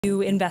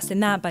You invest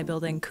in that by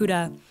building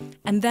CUDA,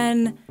 and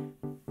then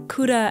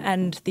CUDA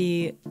and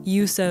the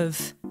use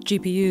of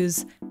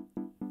GPUs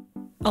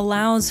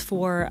allows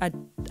for a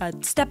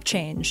step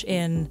change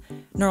in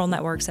neural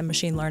networks and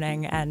machine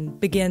learning and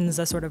begins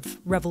a sort of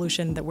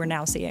revolution that we're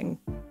now seeing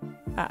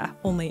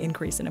only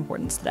increase in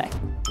importance today.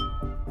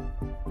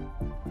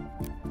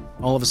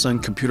 All of a sudden,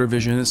 computer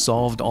vision is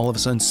solved. All of a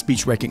sudden,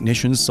 speech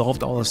recognition is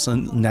solved. All of a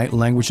sudden,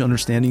 language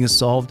understanding is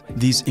solved.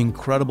 These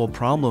incredible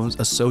problems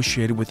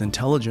associated with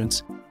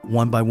intelligence,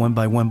 one by one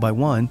by one by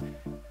one,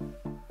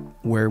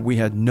 where we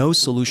had no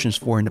solutions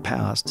for in the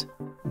past,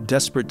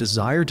 desperate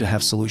desire to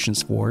have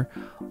solutions for,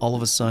 all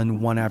of a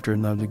sudden, one after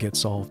another get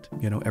solved,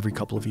 every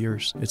couple of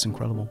years. It's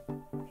incredible.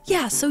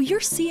 Yeah, so you're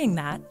seeing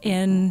that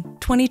in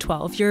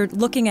 2012. You're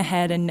looking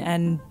ahead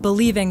and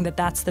believing that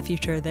that's the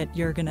future that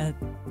you're going to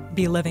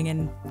be living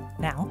in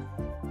now.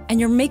 And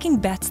you're making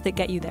bets that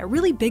get you there,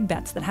 really big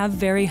bets that have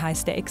very high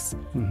stakes.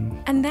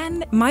 And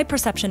then my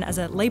perception as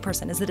a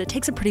layperson is that it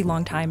takes a pretty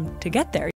long time to get there.